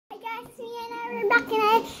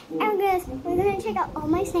Okay, and guys, we're gonna check out all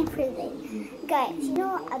my slime for today. Guys, you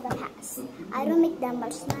know at the past, I don't make that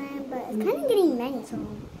much slime, but it's kind of getting many, so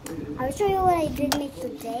I'll show you what I did make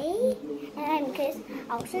today. And guys,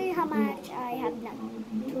 I'll show you how much I have done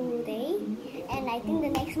today. And I think the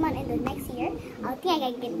next month and the next year, I think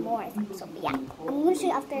I can get more. So yeah, I'm gonna show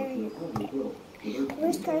you after. Okay. We're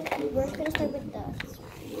gonna start with the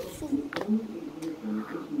feet.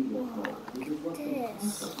 Look at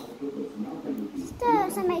this. This is the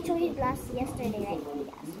slime I showed you yesterday, right?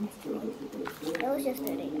 Yes, it was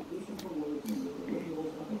yesterday.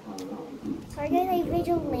 Sorry guys, I made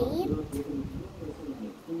you late.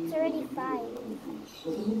 It's already 5.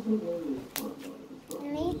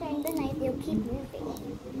 And later in the night, they'll keep moving.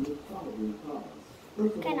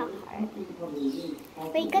 It's kind of hard.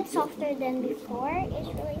 But it gets softer than before. It's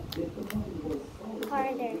really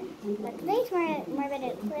harder. But today it's more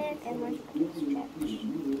better click and more stretch.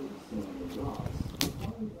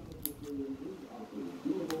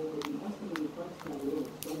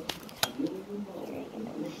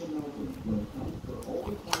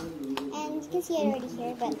 And you can see it already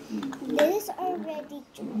here, but this is already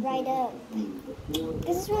dried up.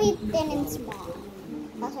 This is really thin and small.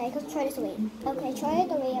 Oh, sorry, I could throw this away. Okay, throw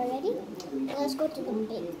it away already. Let's go to the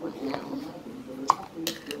big one now.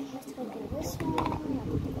 Let's go to this one.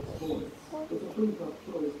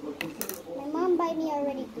 My mom bought me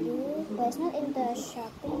already glue, but it's not in the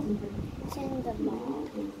shopping. It's in the mall.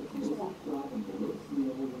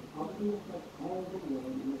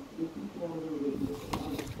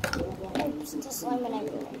 It's the slime and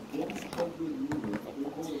everything.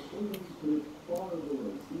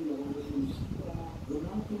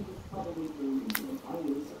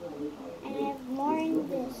 And I have more in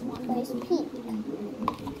this one, but it's pink.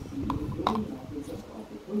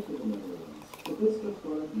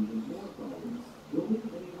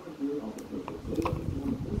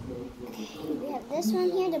 Okay, we have this one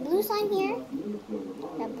here, the blue slime here.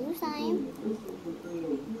 The blue slime.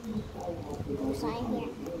 Blue slime here.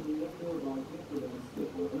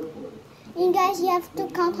 And guys, you have to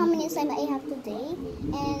count how many slime I have today,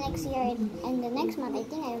 and next year and the next month I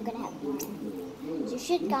think I'm gonna have more. So you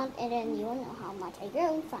should count it and you'll know how much I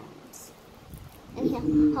grow in slimes.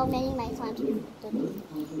 And how many my slimes today.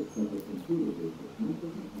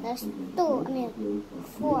 There's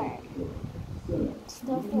 4.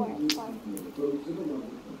 Still 4.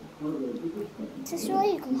 This is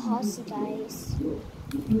really glossy, guys.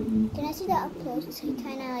 Can I see that up close? It's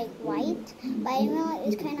kind of like white, but I know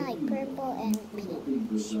it's kind of like purple and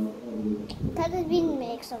peach. That has been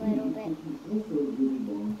mixed a little bit.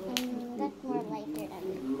 That's more lighter than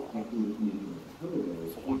before.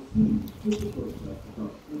 So yeah.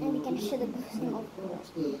 And we can show the blue slime, of course.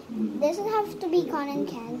 This doesn't have to be cotton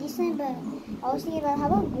candy slime, but I was thinking about how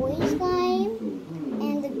about boy slime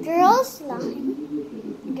and the girl slime.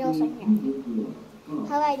 Girl slime here.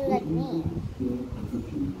 How do I do that name?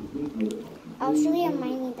 I'll show you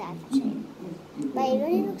mine that actually. But it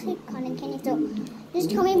really looks like cotton candy, so just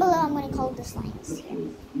comment below I'm going to call the slimes here.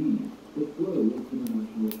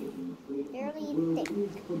 They're really thick.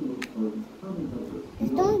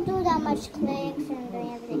 Just don't do that much clicks and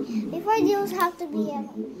doing everything. Before these have to be,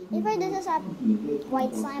 before this is a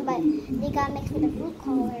white slime, but they got mixed with the food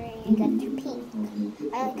coloring and got to pink.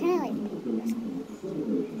 I kind of like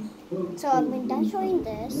pink. So I've been done showing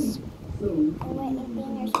this. And when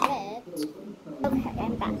anything is red. Okay,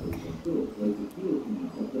 I'm back.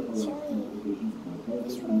 It's really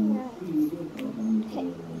nice. Okay.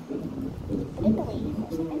 Put it away for a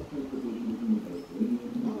second.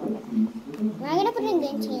 We're not gonna put it in the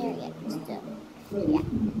container yet, still. Yeah.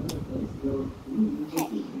 Okay.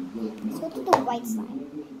 Let's go to the white slime.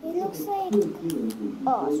 It looks like oh,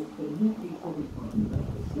 I'll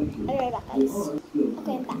be right back, guys.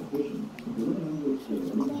 Okay, I'm back.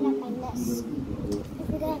 Clean up my mess.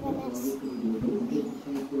 Look at that, my mess.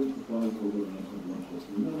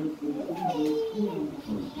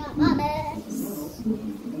 Clean up my mess.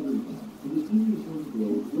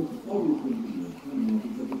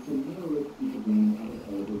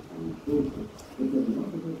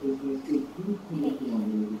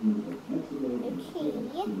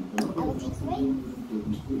 I'll take this away.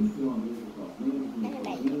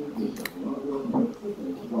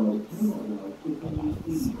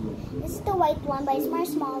 This is the white one, but it's more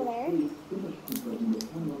smaller.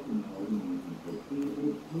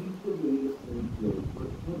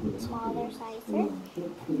 Smaller size. And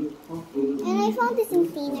I found this in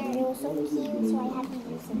thinner. It was so cute, so I had to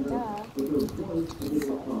use it.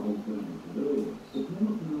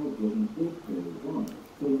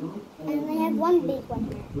 And I have one big one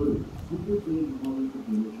here.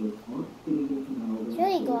 It's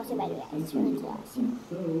really really glossy, by the way. It's really glossy.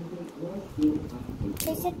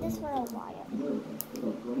 They set this for a while.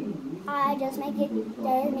 I just make it a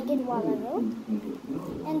while ago,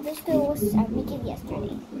 and this goes I make it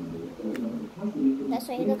yesterday. That's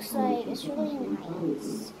what it looks like. It's really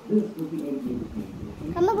nice.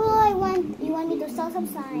 Comment below. You want me to sell some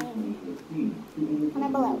sign?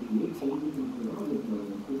 Comment below. So, yeah.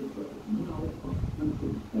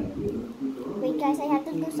 Wait guys, I have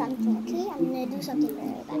to do something, okay? I'm gonna do something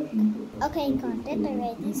very back. Okay, content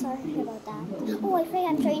already. Sorry about that. Oh, I think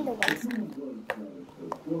I'm showing the website.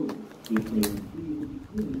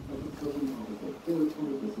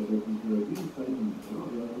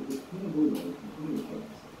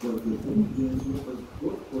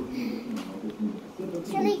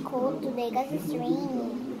 It's really cold today because it's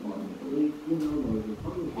raining.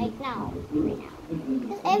 Right now.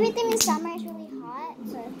 Because everything in summer is really hot,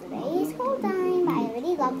 so today is cold time, but I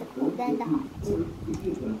really love the cold and the hot.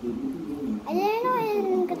 I didn't know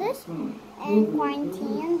in this and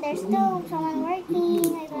quarantine, there's still someone working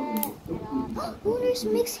like that. Oh, there's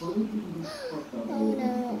mixing. Oh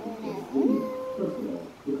no.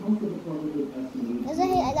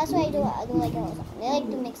 That's why I do like it also. I like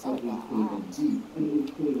to mix a lot.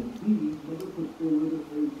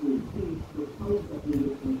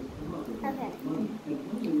 Okay.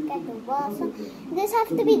 Get the balls. This has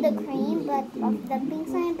to be the cream, but of the pink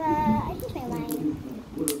sign, but I think my line.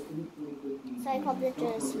 So I called it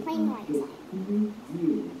just plain white sign.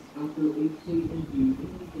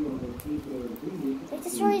 It's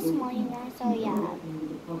just really small, you know, so yeah.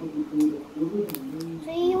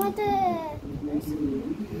 So you want to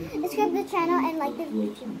subscribe to the channel and like the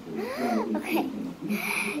video. Okay.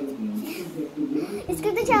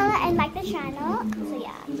 Subscribe to the channel and like the channel. So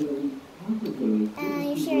yeah. And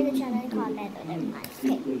you share the channel and comment with everyone.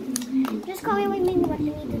 Okay. Just comment what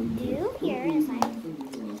you want me to do here inside.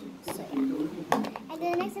 So yeah. And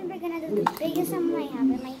then next time we're gonna do the biggest one I have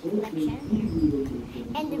in my collection here.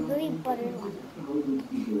 And the really buttered one.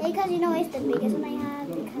 Because you know it's the biggest one I have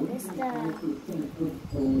because it's the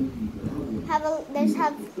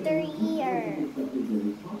have 3 or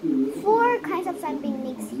 4 kinds of slime being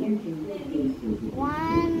mixed here. This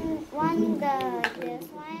one,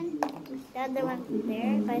 the other one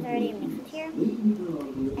there, but it's already mixed here.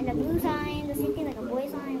 And the blue sign, the same thing like a boy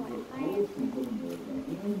sign, 1 of 5.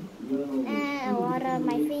 And a lot of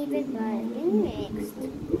my favorite but being mixed.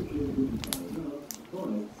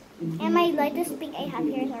 And my lightest pink I have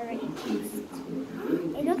here is already mixed.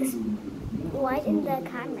 It looks white in the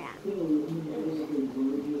camera.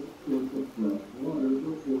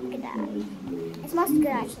 Look at that. It smells good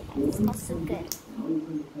actually, guys. It smells so good.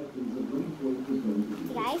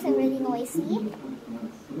 Guys, I'm really noisy.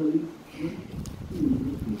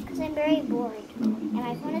 Because I'm very bored. And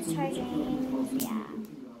my phone is charging. So yeah.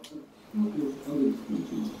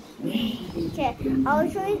 Okay, I'll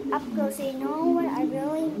show you up close so you know what I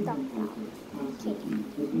really talking about. Okay.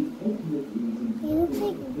 It looks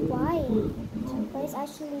like white, but it's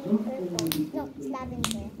actually purple. No, it's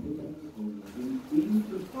lavender.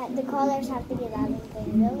 The colors have to be lavender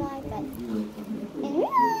in real life, but in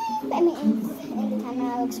real life, I mean in the camera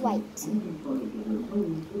it looks white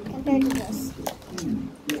compared to this.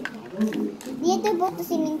 They're both the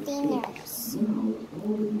same maintainers.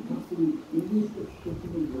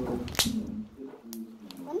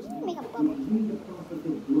 Let me make a bubble.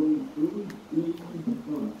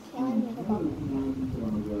 Okay, let me make a bubble.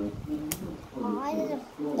 Oh, I did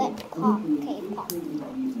let pop. Okay, pop.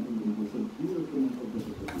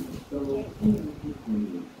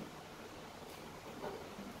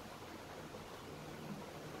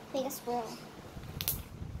 Take a swirl.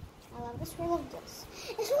 I love the swirl of this.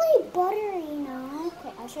 It's really buttery, you know.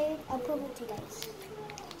 Okay, I'll show you. I'll prove it to you guys.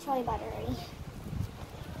 It's really buttery.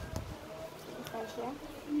 It's right here.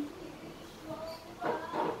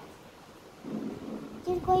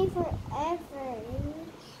 It's going forever.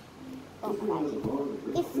 Oh my god.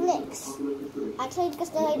 It flicks. Actually, because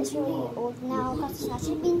the light is really old now, because it's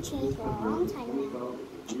actually been changed for a long time now.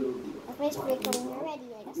 The face flickering already,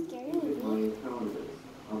 like a scary movie.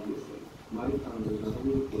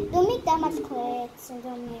 Don't make that much clicks and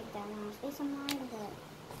don't make that much ASMR, but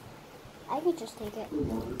I could just take it.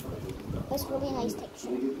 It's really a nice texture.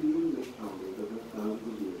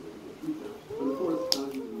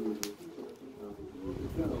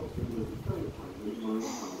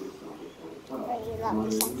 I really love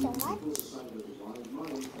this one so much.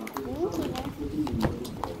 Thank you.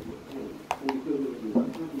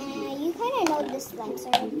 You kind of know this slime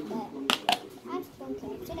already, but I just don't care.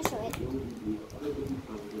 I'm just gonna show it.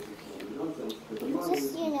 It's just,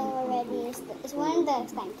 you know, already. It's one of the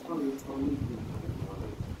slime things.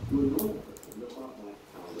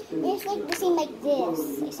 It's like the same like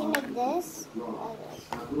this. It seems like this,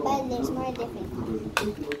 but there's more different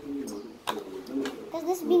kind. Because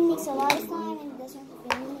this bean makes a lot of slime, and this one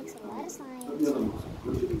bean makes a lot of slime.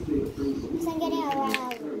 Because I'm getting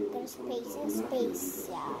around the space,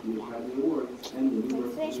 yeah. The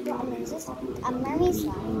fish, but I mean, it's just a mermaid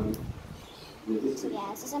slime. So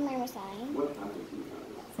yeah, it's just a mermaid slime.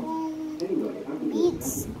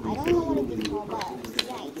 Beads. I don't know what it is called, but it's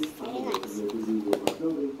nice. Very nice.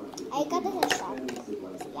 I got this in a shop. So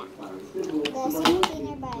yeah. The same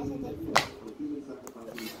container, but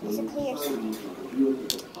it's a clear slime.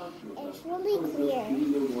 It's really clear.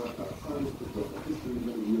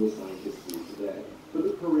 But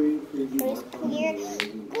it's clear.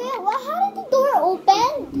 Kuya, how did the door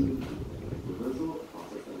open?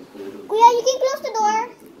 Kuya, you can close the door.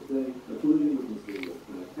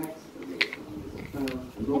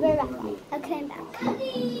 I'll be right back. Okay, I'm back.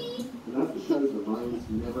 That's because the minds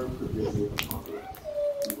never predicted the apocalypse.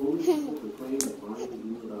 The only people who claim that minds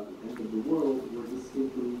knew about the end of the world were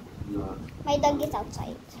distinctly not. My dog is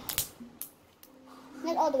outside.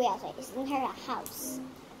 Not all the way outside. It's in her house.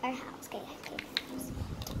 Our house. Okay.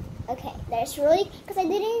 Okay, there's really, because I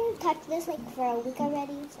didn't touch this like for a week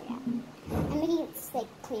already, so yeah. I'm making it like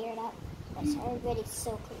cleared up. It's already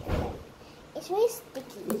so clear already. It's really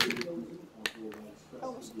sticky.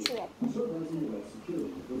 Oh, it's true.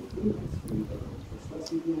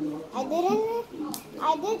 I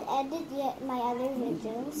did edit my other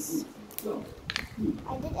videos.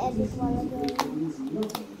 I did edit one of them.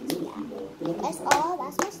 Yeah. That's all.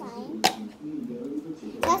 That's my sign.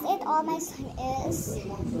 That's it. All my sign is.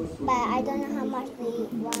 But I don't know how much the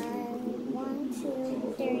 1,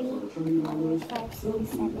 2, 3, 4, 5, 6,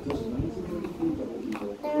 7, 8.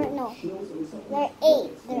 There are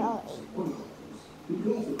 8. They're all 8.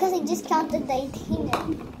 Because I just counted the 18.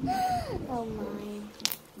 Oh my.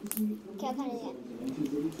 Okay, I'll count it again.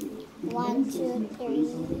 1, 2, 3,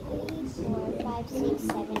 4, 5, 6,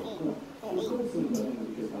 7, 8. They're 8.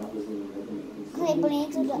 Because I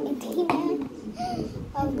blinked to the antenna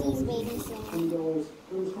of these babies. I'm gonna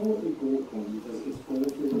try to do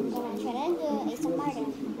ASMR then.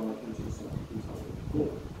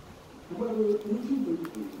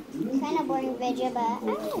 It's kind of boring video, but I don't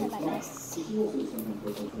know about this. It's really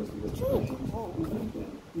cool.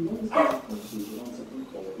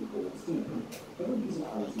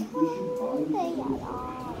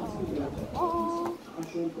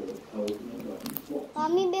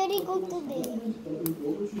 Mommy, very good today.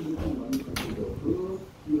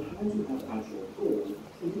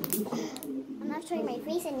 I'm not showing my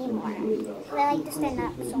face anymore. I like to stand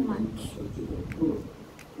up so much.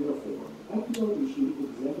 FDR issued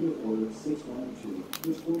Executive Order 612,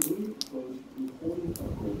 which forbade closed reporting of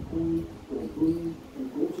gold coin, gold bullion, and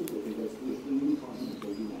gold certificates within the continental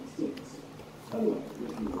United States. By the way, I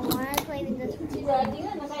want to play with this one.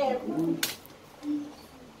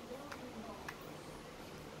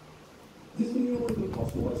 This video was made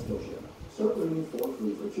possible by Skillshare. Start learning for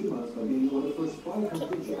free for 2 months by being one of the first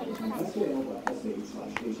 500 joiners on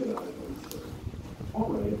skl.sh/dictionary.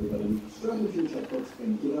 Alright everybody, strap into your checkbooks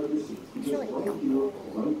and get out of your seats because right here,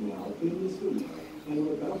 right now, in this video, I am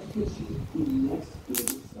about to pitch you the next big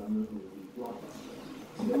summer movie blockbuster.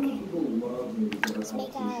 So many people love movies that are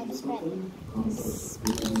Make a spread.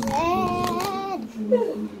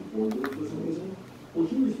 Well,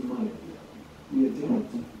 here's my idea. The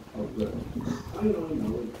attempt of Rebel. I know,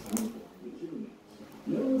 it sounds boring, but hear me.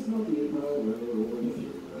 No, it's not the 8 Mile Road or the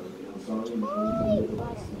Fury Road. I'm sorry,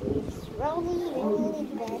 Really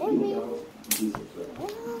better.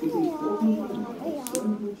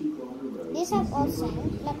 These have all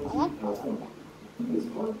sand, not all of them.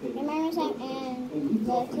 The minor sand and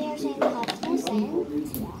the clear sand have no sand.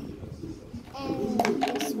 And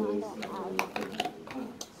this one don't have.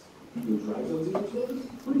 Okay,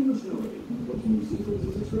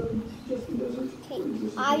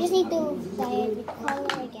 I just need to dye it with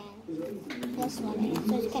color again. This one,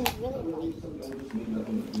 so it's kind of really light.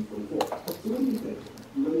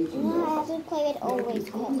 You know, I have to play it always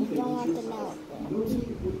because I don't want to melt it.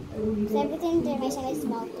 Because everything in my side is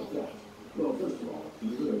melting.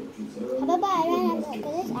 However, I ran out of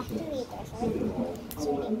because it's activators, so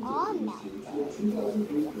they all melt.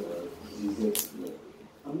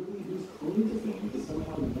 A movie whose claim to fame is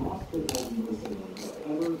somehow not the most most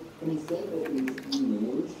ever, and instead at least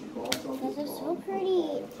emerged to box office. This is so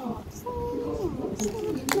pretty.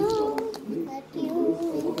 Let you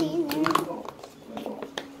in here.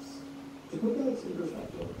 To put that in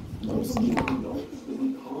perspective, I'm strong.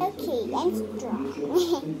 Okay, I'm strong.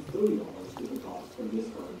 and $30 is the cost of this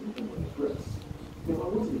version of Bricks. Now, I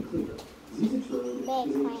want to be clear. Ziza Turd Big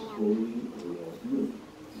is a clam. totally real movie.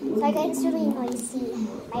 So I guess it's really noisy.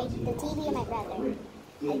 The TV and my brother.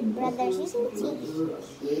 My brother's using the TV.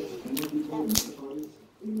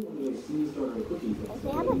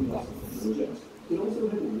 Okay, how about this?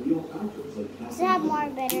 Does it have more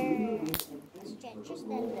better stretches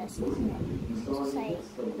than this one? It's like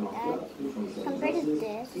that. Compared to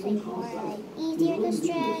this, it's like more like easier to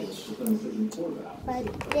stretch. But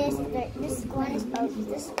this one is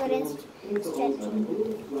this couldn't stretch.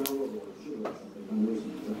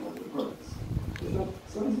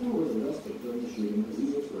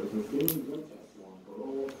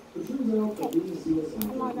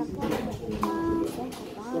 I'm all done. I'm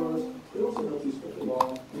done.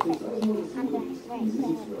 Right, playing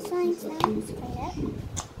with the signs now. Let's clean up.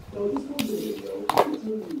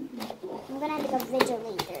 I'm gonna have to go video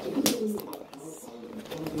later.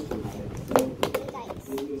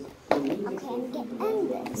 Okay, I'm getting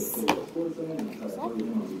this.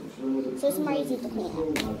 So it's more easy to clean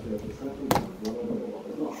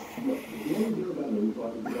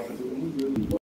up.